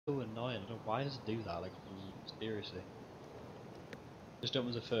So annoying. I don't know why does it do that? Like, seriously. Just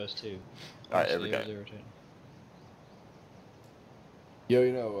open the first two. Alright, here we go. Yo,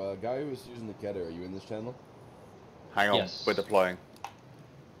 you know, guy who was using the Keter, are you in this channel? Hang on, Yes. we're deploying.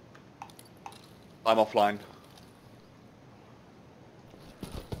 I'm offline.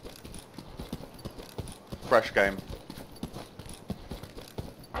 Fresh game.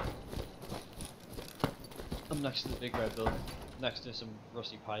 I'm next to the big red building. Next to some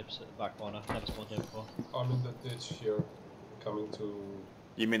rusty pipes at the back corner. Never spawned here before. I'm in the ditch here, coming to...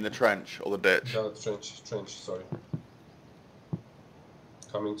 You mean the trench or the ditch? No, trench, sorry.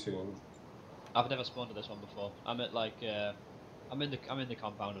 Coming to you. I've never spawned at this one before. I'm at like, I'm in the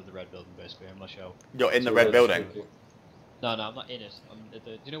compound of the red building basically. I'm not sure. You're in the red building? No, I'm not in it. I'm at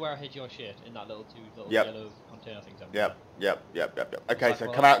the, do you know where I hid your shit? In that little little Yep. yellow container things. Yep. Okay,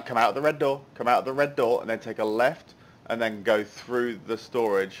 so come out of the red door. Come out of the red door and then take a left and then go through the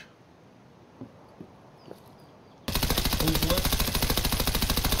storage. Who's left?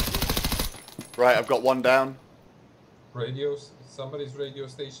 Right, I've got one down. Radios? Somebody's radio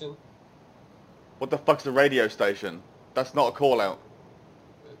station? What the fuck's a radio station? That's not a call out.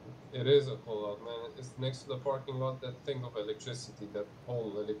 It is a call out, man. It's next to the parking lot, that thing of electricity, that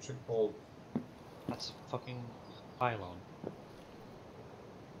pole, electric pole. That's a fucking pylon.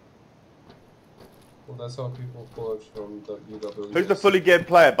 Well, that's how people call it from the UW. Who's the fully geared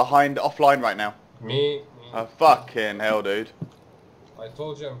player behind offline right now? Me. Oh, fucking hell, dude. I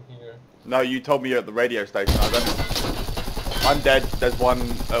told you I'm here. No, you told me you're at the radio station. I'm dead. There's one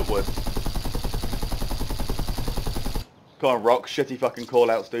at wood. Come on, Rock. Shitty fucking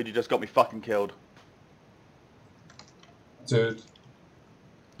call-outs, dude. You just got me fucking killed. Dude.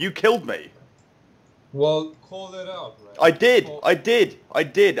 You killed me. Well, call it out, man. I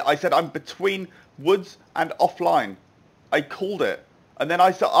did. I said I'm between woods and offline. I called it. And then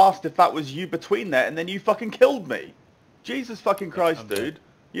I asked if that was you between there, and then you fucking killed me. Jesus fucking Christ, dude.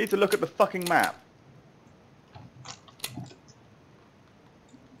 You need to look at the fucking map.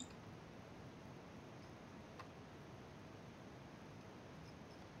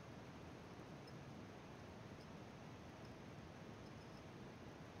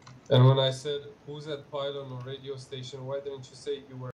 And when I said, who's at pylon or radio station, why didn't you say you were